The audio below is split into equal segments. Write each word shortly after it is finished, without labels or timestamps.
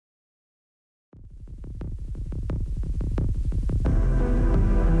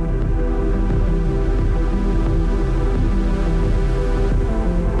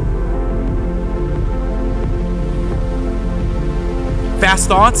Fast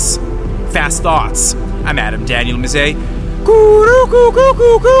thoughts? Fast thoughts. I'm Adam Daniel Mizet.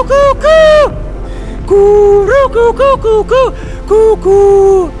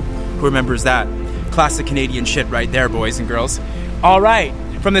 Who remembers that? Classic Canadian shit right there, boys and girls. All right.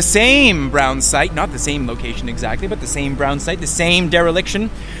 From the same brown site, not the same location exactly, but the same brown site, the same dereliction,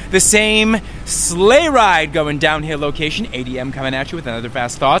 the same sleigh ride going downhill location, ADM coming at you with another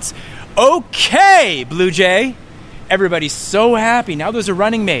Fast Thoughts. Okay, Blue Jay. Everybody's so happy. Now there's a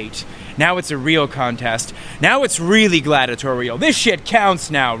running mate. Now it's a real contest. Now it's really gladiatorial. This shit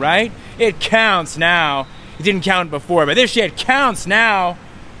counts now, right? It counts now. It didn't count before, but this shit counts now.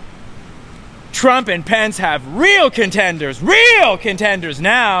 Trump and Pence have real contenders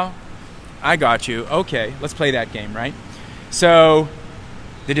now. I got you. Okay, let's play that game, right? So,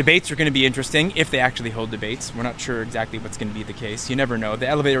 the debates are going to be interesting, if they actually hold debates. We're not sure exactly what's going to be the case. You never know. The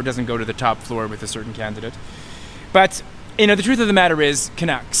elevator doesn't go to the top floor with a certain candidate. But, the truth of the matter is,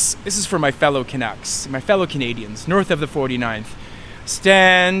 Canucks. This is for my fellow Canucks, my fellow Canadians, north of the 49th.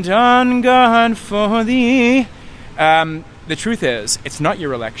 Stand on God for thee. The truth is, it's not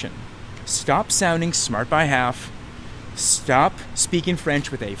your election. Stop sounding smart by half. Stop speaking French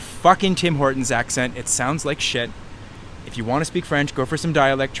with a fucking Tim Hortons accent. It sounds like shit. If you want to speak French, go for some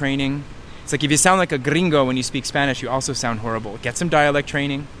dialect training. It's like if you sound like a gringo when you speak Spanish, you also sound horrible. Get some dialect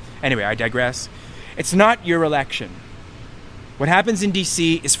training. Anyway, I digress. It's not your election. What happens in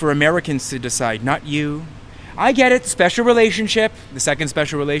D.C. is for Americans to decide, not you. I get it. Special relationship. The second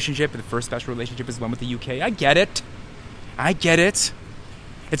special relationship. The first special relationship is the one with the UK. I get it.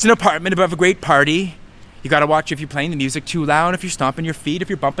 It's an apartment above a great party. You gotta watch if you're playing the music too loud, if you're stomping your feet, if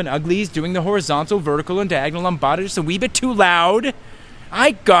you're bumping uglies, doing the horizontal, vertical, and diagonal lambada just a wee bit too loud.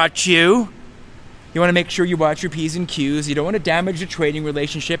 I got you. You want to make sure you watch your P's and Q's. You don't want to damage a trading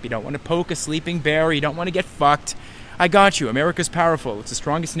relationship. You don't want to poke a sleeping bear. You don't want to get fucked. I got you. America's powerful. It's the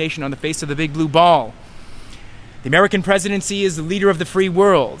strongest nation on the face of the big blue ball. The American presidency is the leader of the free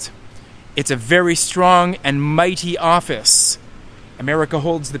world. It's a very strong and mighty office. America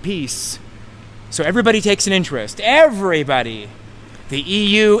holds the peace. So everybody takes an interest. Everybody. The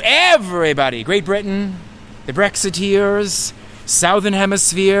EU, everybody. Great Britain, the Brexiteers, Southern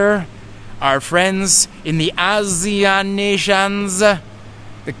Hemisphere, our friends in the ASEAN nations, the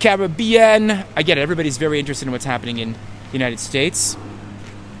Caribbean. I get it. Everybody's very interested in what's happening in the United States.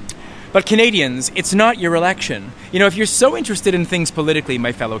 But Canadians, it's not your election. If you're so interested in things politically,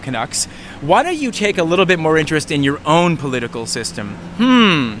 my fellow Canucks, why don't you take a little bit more interest in your own political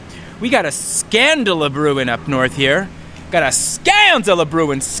system? We got a scandal a-brewing up north here. Got a scandal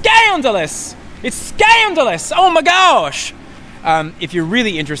a-brewing. Scandalous! It's scandalous! Oh my gosh! If you're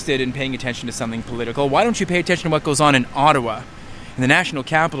really interested in paying attention to something political, why don't you pay attention to what goes on in Ottawa, in the National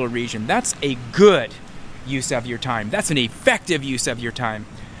Capital Region? That's a good use of your time. That's an effective use of your time.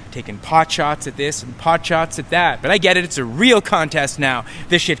 Taking pot shots at this and pot shots at that. But I get it. It's a real contest now.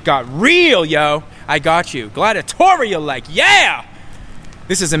 This shit got real, yo. I got you. Gladiatorial, like, yeah!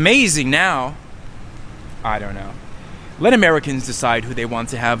 This is amazing now. I don't know. Let Americans decide who they want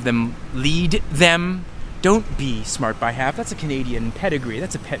to have them lead them. Don't be smart by half. That's a Canadian pedigree.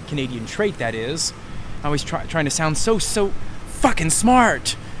 That's a Canadian trait, that is. I always trying to sound so fucking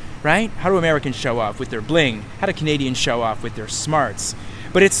smart, right? How do Americans show off with their bling? How do Canadians show off with their smarts?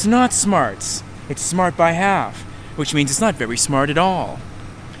 But it's not smarts. It's smart by half, which means it's not very smart at all.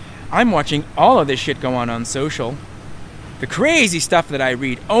 I'm watching all of this shit go on social. The crazy stuff that I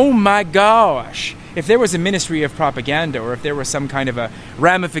read. Oh my gosh. If there was a ministry of propaganda, or if there was some kind of a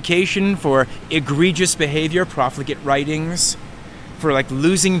ramification for egregious behavior, profligate writings, for like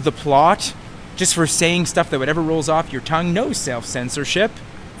losing the plot, just for saying stuff that whatever rolls off your tongue, no self-censorship.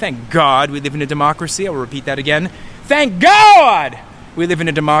 Thank God we live in a democracy. I'll repeat that again. Thank God we live in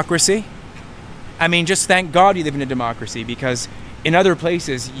a democracy. I mean, just thank God you live in a democracy, because in other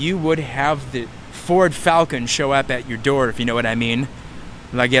places you would have the Ford Falcon show up at your door, if you know what I mean.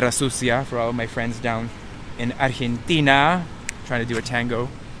 La Guerra Sucia, for all my friends down in Argentina. Trying to do a tango.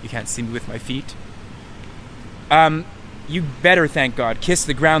 You can't see me with my feet. You better thank God. Kiss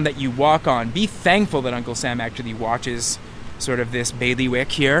the ground that you walk on. Be thankful that Uncle Sam actually watches sort of this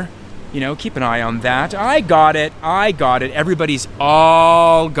bailiwick here. Keep an eye on that. I got it. Everybody's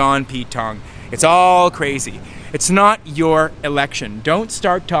all gone Pete Tong. It's all crazy. It's not your election. Don't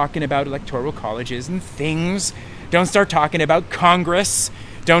start talking about electoral colleges and things. Don't start talking about Congress.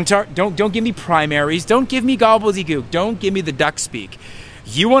 Don't give me primaries. Don't give me gobbledygook. Don't give me the duck speak.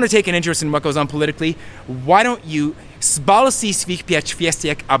 You want to take an interest in what goes on politically? Why don't you take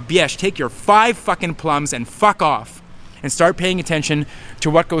your 5 fucking plums and fuck off and start paying attention to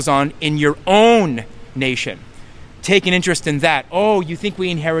what goes on in your own nation. take an interest in that. Oh, you think we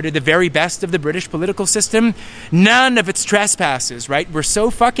inherited the very best of the British political system? None of its trespasses, right? We're so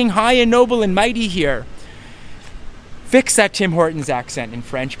fucking high and noble and mighty here. Fix that Tim Hortons accent in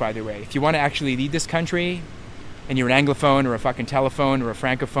French, by the way. If you want to actually lead this country, and you're an Anglophone or a fucking telephone or a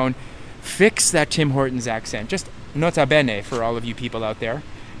Francophone, fix that Tim Hortons accent. Just nota bene for all of you people out there.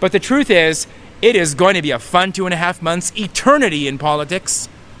 But the truth is, it is going to be a fun 2.5 months, eternity in politics.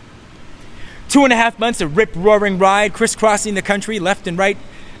 2.5 months of rip-roaring ride, crisscrossing the country, left and right,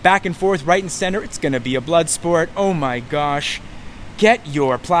 back and forth, right and center. It's going to be a blood sport. Oh my gosh. Get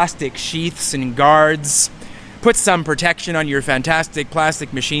your plastic sheaths and guards. Put some protection on your fantastic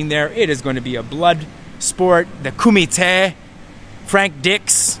plastic machine there. It is going to be a blood sport. The Kumite, Frank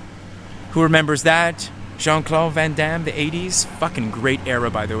Dix, who remembers that? Jean-Claude Van Damme, the 80s. Fucking great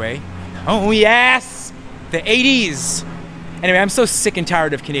era, by the way. Oh yes! The 80s! Anyway, I'm so sick and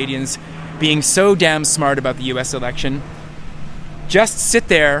tired of Canadians being so damn smart about the US election. Just sit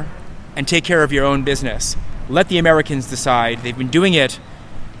there and take care of your own business. Let the Americans decide. They've been doing it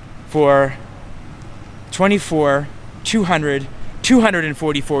for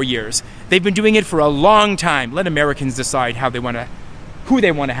 244 years. They've been doing it for a long time. Let Americans decide who they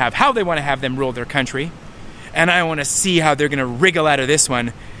want to have, how they want to have them rule their country. And I want to see how they're going to wriggle out of this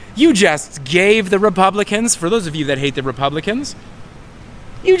one. You just gave the Republicans, for those of you that hate the Republicans,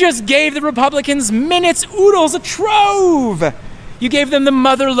 you just gave the Republicans minutes, oodles, a trove. You gave them the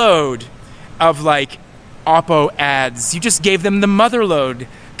mother load of like Oppo ads. You just gave them the mother load.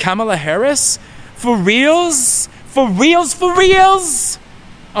 Kamala Harris? For reals? For reals? For reals?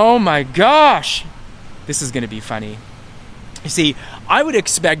 Oh my gosh. This is going to be funny. You see, I would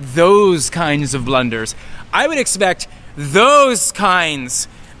expect those kinds of blunders. I would expect those kinds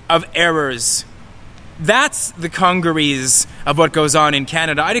of errors. That's the congeries of what goes on in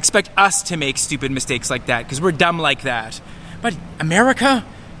Canada. I'd expect us to make stupid mistakes like that because we're dumb like that. But America?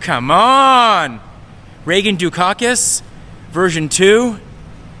 Come on! Reagan Dukakis, version 2.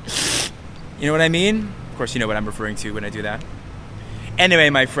 You know what I mean? Of course you know what I'm referring to when I do that. Anyway,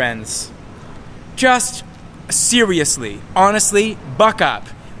 my friends, just seriously, honestly, buck up.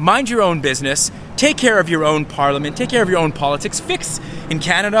 Mind your own business. Take care of your own parliament. Take care of your own politics. Fix, in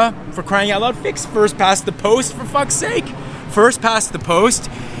Canada, for crying out loud, fix first past the post, for fuck's sake. First past the post.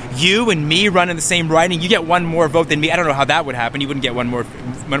 You and me running the same riding. You get one more vote than me. I don't know how that would happen. You wouldn't get one more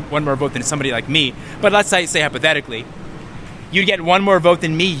vote than somebody like me. But let's say hypothetically, you'd get one more vote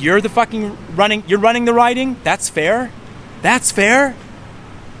than me. You're running the riding. That's fair. That's fair.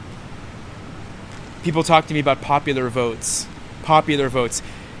 People talk to me about popular votes. Popular votes.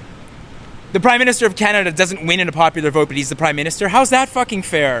 The Prime Minister of Canada doesn't win in a popular vote, but he's the Prime Minister. How's that fucking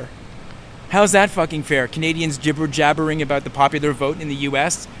fair? How's that fucking fair? Canadians jibber-jabbering about the popular vote in the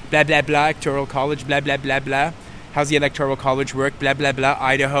US. Blah, blah, blah. Electoral College. Blah, blah, blah, blah. How's the Electoral College work? Blah, blah, blah.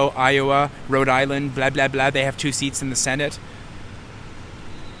 Idaho, Iowa, Rhode Island. Blah, blah, blah. They have 2 seats in the Senate,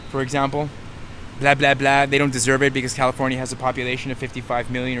 for example. Blah, blah, blah. They don't deserve it because California has a population of 55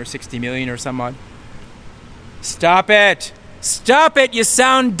 million or 60 million or some odd. Stop it. Stop it. You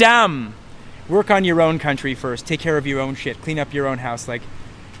sound dumb. Work on your own country first. Take care of your own shit. Clean up your own house, like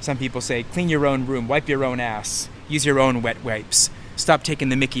some people say. Clean your own room. Wipe your own ass. Use your own wet wipes. Stop taking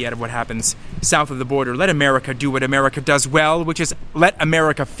the mickey out of what happens south of the border. Let America do what America does well, which is let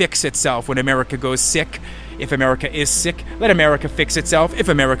America fix itself when America goes sick. If America is sick, let America fix itself. If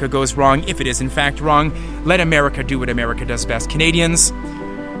America goes wrong, if it is in fact wrong, let America do what America does best. Canadians,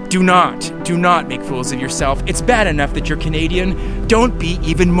 do not make fools of yourself. It's bad enough that you're Canadian. Don't be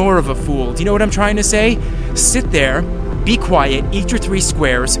even more of a fool. Do you know what I'm trying to say? Sit there, be quiet, eat your 3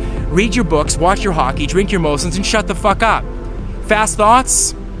 squares, read your books, watch your hockey, drink your Molson's, and shut the fuck up. Fast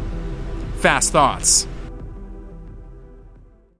thoughts? Fast thoughts.